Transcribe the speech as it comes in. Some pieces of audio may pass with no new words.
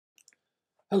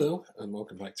Hello, and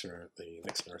welcome back to the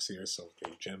next in our series of the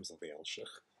Gems of the Alshich,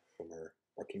 when we're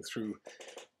working through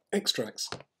extracts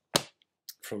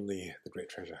from the great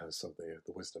treasure house of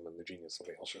the wisdom and the genius of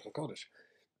the Alshich HaKodesh.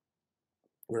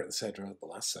 We're at the Sedra, the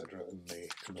last Sedra in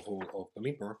the whole of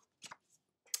Bamidbar,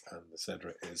 and the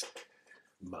Sedra is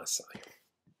Masei.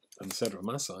 And the Sedra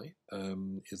Masei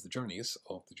is the journeys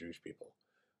of the Jewish people.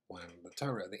 When the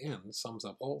Torah at the end sums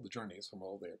up all the journeys from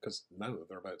all there, because now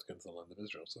they're about to go into the land of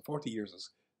Israel. So 40 years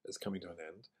is coming to an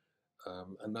end,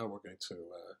 and now we're going to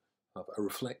have a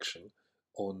reflection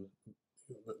on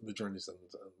the journeys and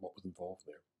what was involved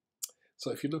there.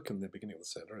 So if you look in the beginning of the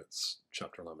Seder, it's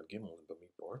chapter Lamed Gimel in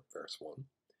Bamidbar, verse 1.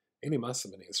 Eli Masei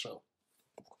b'nei Israel.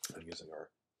 I'm using our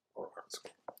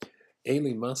article.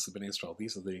 Eli Masei b'nei Israel.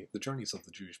 These are the journeys of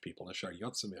the Jewish people. Asher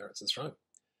yotzei me'eretz Israel,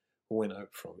 who went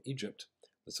out from Egypt.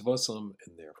 The Tzavosam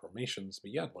in their formations,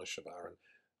 Miyad Moshe Aaron,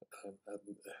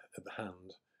 at the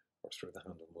hand, or through the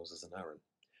hand of Moses and Aaron.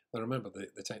 Now remember,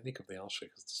 the technique of the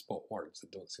Alshich is to spot words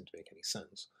that don't seem to make any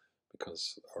sense,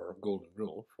 because our golden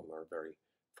rule from our very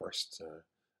first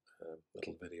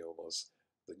little video was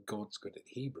that God's good at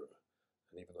Hebrew.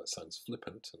 And even though it sounds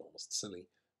flippant and almost silly,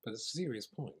 but it's a serious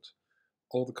point.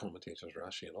 All the commentators,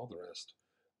 Rashi and all the rest,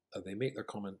 they make their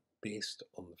comment based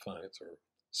on the fact, or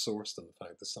sourced in the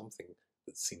fact, that something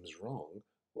that seems wrong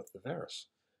with the verse.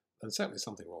 And certainly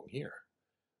something wrong here,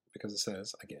 because it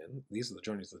says, again, these are the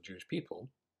journeys of the Jewish people,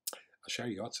 Asher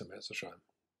yotzei me'eretz Israel,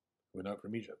 who went out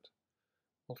from Egypt.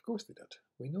 Well, of course they did.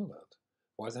 We know that.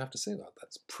 Why does it have to say that?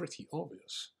 That's pretty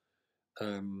obvious.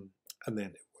 And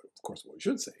then, of course, what we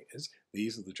should say is,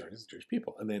 these are the journeys of the Jewish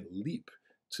people, and then leap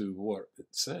to what it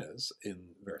says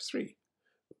in verse 3.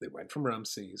 They went from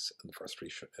Ramses in the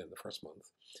first month,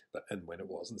 and when it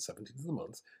was in the 17th of the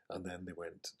month, and then they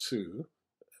went to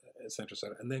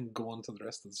etc., and then go on to the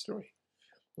rest of the story.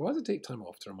 Why does it take time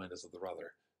off to remind us of the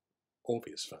rather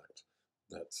obvious fact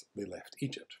that they left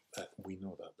Egypt? We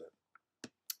know that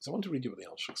bit. So I want to read you what the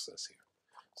Alshich says here.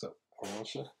 So, our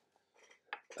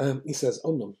Alshich, he says,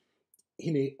 Omnam,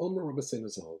 hine Omer Rabbeinu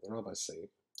Zal, the rabbis say,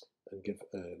 and give,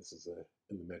 this is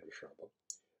in the Medrash Rabbah,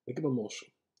 they give a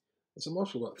moshel. It's a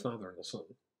moshel about a father and a son.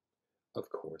 Of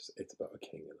course, it's about a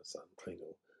king and a son, I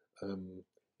know.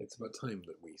 It's about time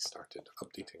that we started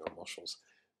updating our moshels,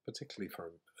 particularly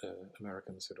for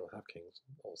Americans who don't have kings.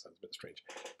 It all sounds a bit strange.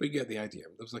 But you get the idea.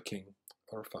 There was a king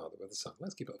or a father with a son.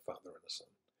 Let's keep it a father and a son.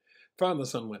 Father and the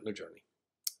son went on a journey.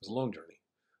 It was a long journey.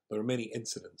 There were many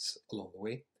incidents along the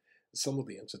way. Some of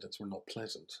the incidents were not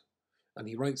pleasant. And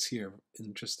he writes here,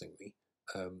 interestingly,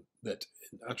 that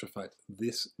in actual fact,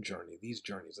 these journeys,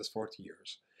 this 40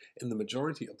 years, in the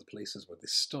majority of the places where they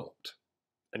stopped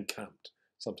and camped,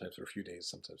 sometimes for a few days,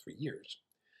 sometimes for years,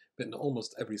 but in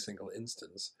almost every single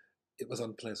instance, it was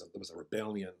unpleasant. There was a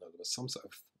rebellion, or there was some sort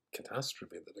of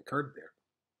catastrophe that occurred there,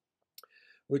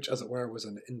 which, as it were, was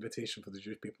an invitation for the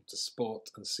Jewish people to spot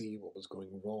and see what was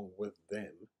going wrong with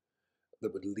them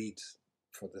that would lead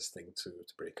for this thing to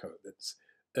break out. It's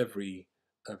every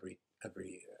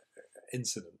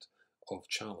incident of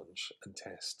challenge and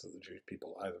test that the Jewish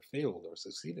people either failed or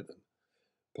succeeded in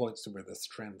points to where the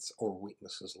strengths or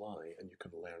weaknesses lie, and you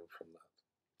can learn from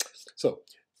that. So,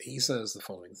 he says the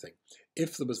following thing.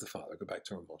 If there was the father, go back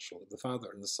to our moshel, the father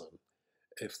and the son,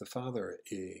 if the father,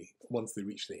 once they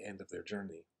reach the end of their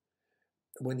journey,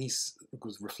 when he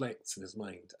reflects in his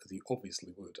mind, as he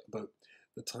obviously would, about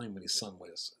the time when his son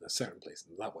was in a certain place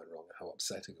and that went wrong and how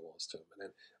upsetting it was to him, and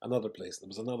then another place and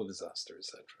there was another disaster,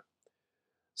 etc.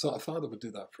 So a father would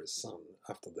do that for his son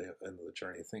after the end of the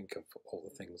journey. Think of all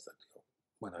the things that,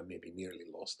 when I maybe nearly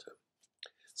lost him.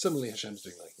 Similarly, Hashem's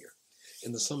doing that here.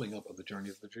 In the summing up of the journey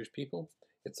of the Jewish people,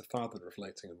 it's the father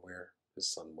reflecting on where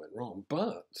his son went wrong.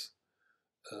 But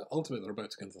ultimately, they're about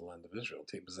to get into the land of Israel,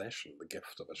 take possession, the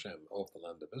gift of Hashem, of the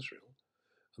land of Israel.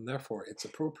 And therefore, it's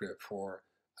appropriate for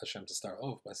Hashem to start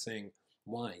off by saying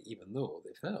why, even though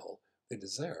they fell, they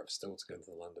deserve still to go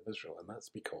into the land of Israel. And that's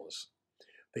because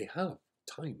they have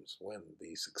times when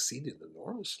they succeeded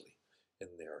enormously in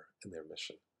their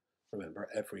mission. Remember,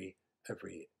 every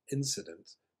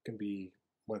incident can be,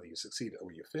 whether you succeed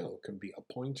or you fail, can be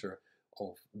a pointer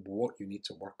of what you need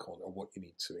to work on or what you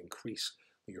need to increase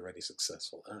that you're already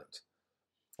successful at.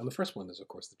 And the first one is, of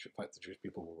course, the fact the Jewish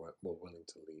people were willing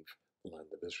to leave the land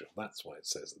of Israel. That's why it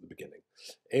says at the beginning,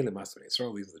 Eli Masei b'nei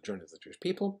Israel, these are the journeys of the Jewish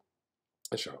people,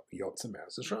 Asher yotzei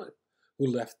me'eretz Israel, who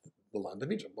left the land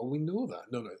of Egypt. Well, we know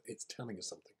that. No, it's telling us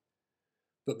something.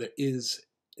 That there is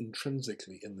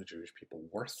intrinsically in the Jewish people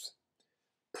worth,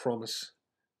 promise,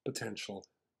 potential,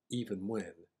 even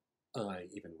when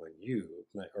you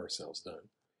let ourselves down,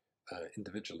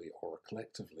 individually or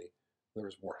collectively, there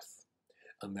is worth.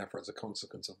 And therefore, as a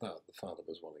consequence of that, the father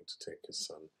was willing to take his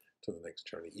son to the next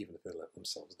journey, even if they let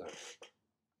themselves down.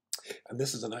 And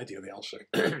this is an idea the Alshich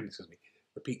excuse me,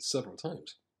 repeats several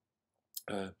times.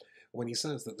 When he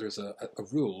says that there's a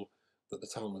rule that the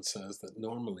Talmud says that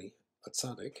normally a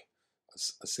tzaddik,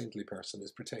 a saintly person,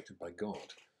 is protected by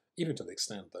God, even to the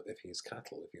extent that if he has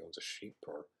cattle, if he owns a sheep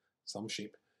or some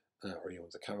sheep, or he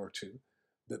owns a cow or two,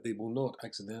 that they will not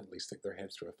accidentally stick their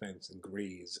heads through a fence and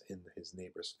graze in his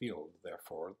neighbour's field.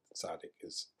 Therefore, the tzaddik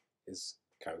his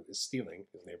cow is stealing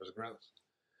his neighbour's grass.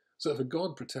 So if a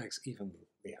God protects even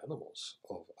the animals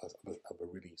of a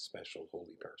really special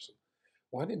holy person,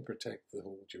 why didn't he protect the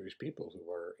whole Jewish people who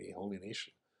were a holy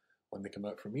nation when they come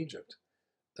out from Egypt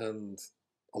and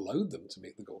allowed them to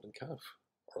make the golden calf,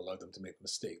 or allowed them to make the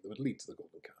mistake that would lead to the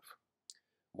golden calf?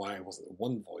 Why wasn't there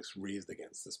one voice raised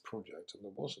against this project and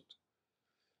there wasn't?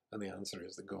 And the answer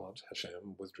is that God,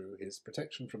 HaShem, withdrew his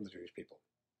protection from the Jewish people,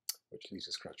 which leaves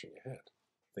you scratching your head.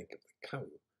 Think of the cow.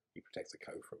 He protects the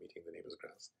cow from eating the neighbour's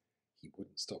grass. He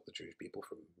wouldn't stop the Jewish people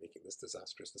from making this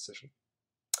disastrous decision.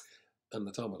 And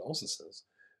the Talmud also says,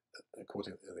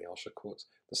 quoting the Alshich quotes,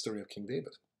 the story of King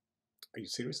David. Are you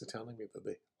seriously telling me that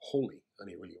the holy, and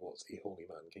he really was a holy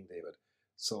man, King David,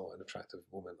 saw an attractive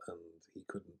woman and he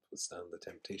couldn't withstand the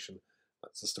temptation?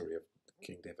 That's the story of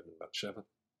King David and Bathsheba,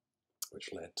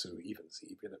 which led to even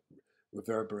it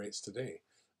reverberates today.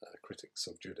 Critics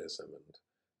of Judaism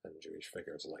and Jewish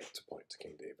figures like to point to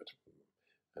King David,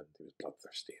 and he was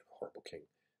bloodthirsty and a horrible king.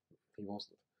 He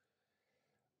wasn't.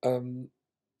 And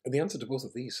the answer to both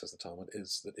of these, says the Talmud,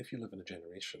 is that if you live in a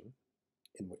generation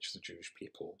in which the Jewish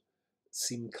people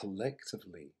seem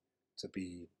collectively to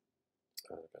be,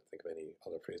 I can't think of any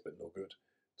other phrase, but no good,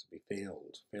 to be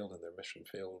failed in their mission,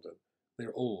 failed, and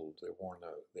they're old, they're worn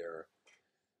out, their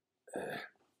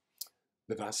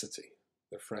vivacity,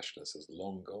 their freshness is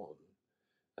long gone,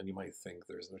 and you might think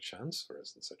there's no chance for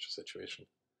us in such a situation.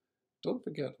 Don't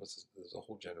forget, there's a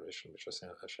whole generation which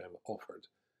HaShem offered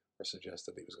or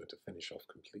suggested that he was going to finish off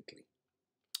completely.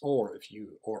 Or if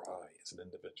you or I, as an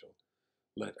individual,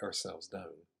 let ourselves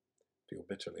down, feel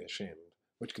bitterly ashamed,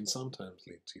 which can sometimes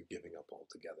lead to you giving up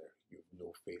altogether. You have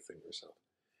no faith in yourself.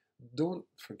 Don't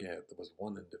forget there was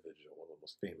one individual, one of the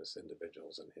most famous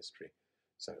individuals in history,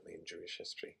 certainly in Jewish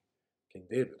history, King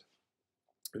David,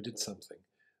 who did something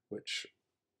which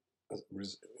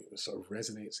sort of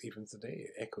resonates even today,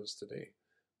 echoes today,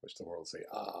 which the world say,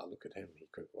 look at him,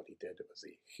 what he did, it was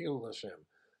he healed HaShem,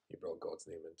 he brought God's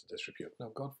name into disrepute.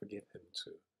 Now God forgive him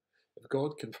too. If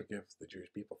God can forgive the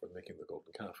Jewish people for making the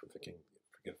golden calf, and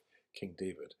forgive King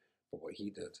David for what he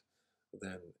did,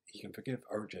 then he can forgive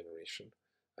our generation,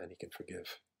 and he can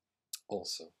forgive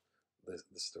also the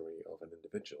story of an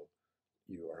individual,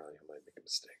 you or I, who might make a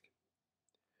mistake.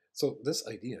 So this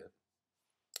idea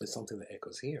is something that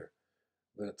echoes here,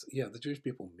 that, yeah, the Jewish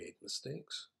people made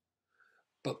mistakes,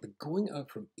 but the going out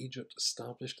from Egypt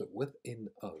established that within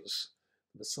us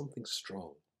there was something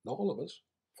strong. Not all of us.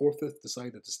 4/5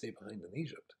 decided to stay behind in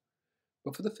Egypt.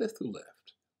 But for the 5th who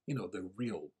left, the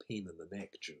real pain in the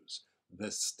neck Jews,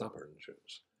 the stubborn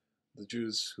Jews, the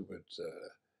Jews who would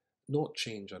not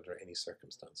change under any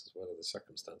circumstances, whether the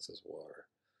circumstances were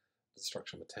the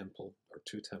destruction of a temple or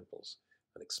 2 temples,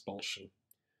 an expulsion,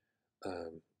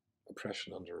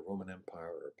 oppression under a Roman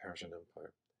Empire or a Persian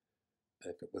Empire,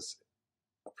 if it was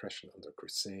oppression under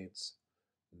Crusades,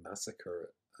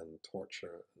 massacre and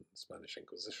torture in the Spanish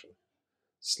Inquisition,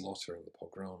 slaughter in the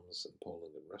pogroms in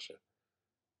Poland and Russia,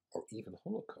 or even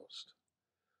Holocaust,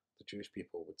 the Jewish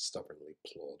people would stubbornly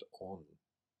plod on.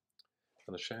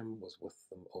 And HaShem was with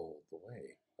them all the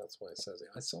way. That's why it says,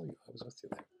 I saw you, I was with you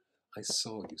there. I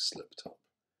saw you slipped up.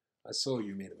 I saw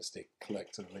you made a mistake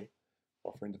collectively,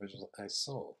 or for individuals, I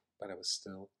saw, but I was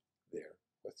still there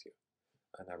with you.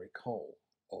 And I recall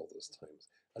all those times.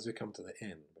 As we come to the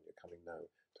end, when you're coming now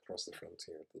to cross the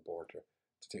frontier, to the border,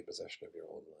 to take possession of your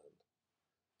own land,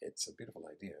 it's a beautiful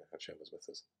idea. HaShem was with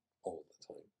us all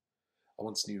the time. I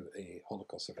once knew a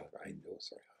Holocaust survivor. I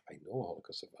know a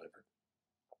Holocaust survivor.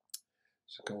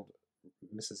 She's called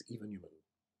Mrs. Eva Newman,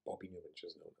 Bobby Newman,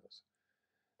 she's known as.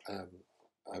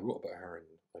 I wrote about her in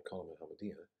my column in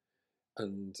Hamadiyah,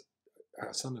 and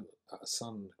her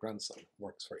grandson,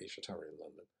 works for Asia Tower in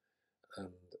London,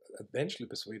 and eventually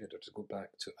persuaded her to go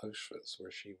back to Auschwitz,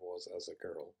 where she was as a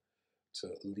girl, to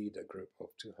lead a group of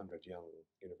 200 young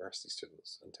university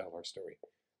students and tell her story.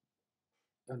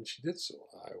 And she did so.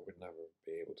 I would never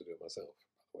be able to do it myself,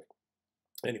 by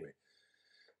the way. Anyway,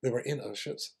 they were in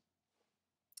Auschwitz.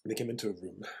 They came into a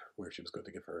room where she was going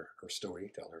to give her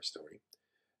story, tell her story.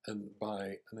 And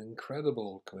by an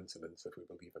incredible coincidence, if we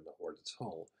believe in that word at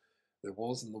all, there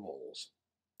was in the walls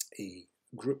a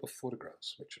group of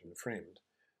photographs which had been framed,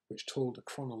 which told a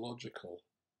chronological,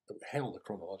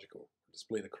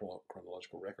 displayed a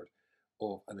chronological record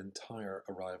of an entire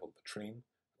arrival of the train,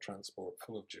 a transport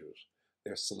full of Jews,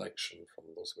 their selection from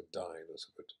those who would die, those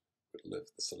who would live,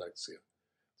 the selectia,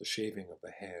 the shaving of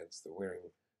the heads, the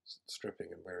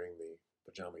stripping and wearing the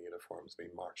pajama uniforms,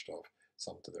 being marched off,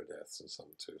 some to their deaths and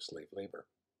some to slave labor.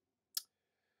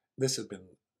 This had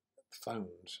been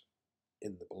found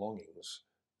in the belongings,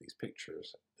 these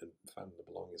pictures, found in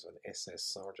the belongings of an SS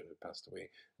sergeant who passed away,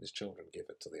 and his children gave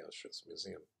it to the Auschwitz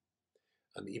Museum.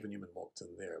 And Eva Newman walked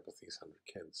in there with these 100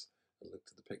 kids and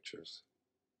looked at the pictures,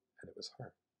 and it was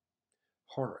her.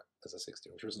 Her as a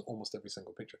 16-year-old. She was in almost every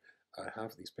single picture. I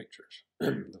have these pictures.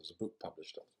 There was a book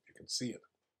published of it. You can see it.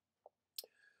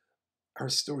 Her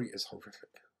story is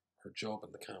horrific. Her job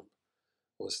in the camp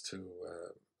was to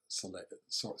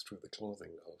sort through the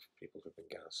clothing of people who'd been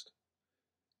gassed.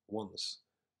 Once,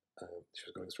 she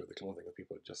was going through the clothing of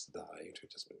people who'd just died,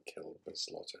 who'd just been killed, been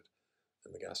slaughtered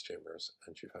in the gas chambers,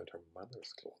 and she found her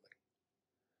mother's clothing,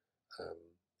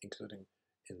 including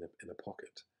in a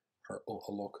pocket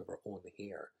a lock of her own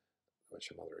hair, which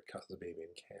her mother had cut as a baby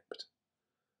and kept.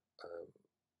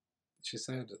 She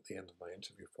said at the end of my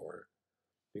interview for her,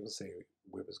 people say,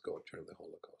 where was God during the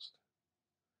Holocaust?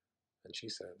 And she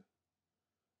said,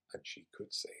 and she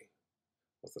could say,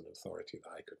 with an authority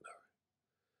that I could never,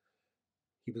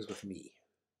 he was with me.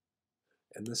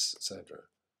 In this Sedra,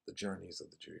 the journeys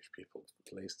of the Jewish people,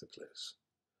 place to place,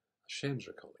 Hashem's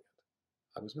recalling it.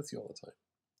 I was with you all the time.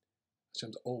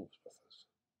 Hashem's always with us.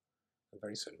 And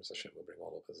very soon, Hashem will bring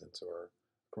all of us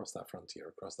across that frontier,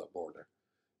 across that border,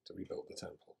 to rebuild the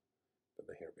temple with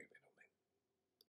the hair baby.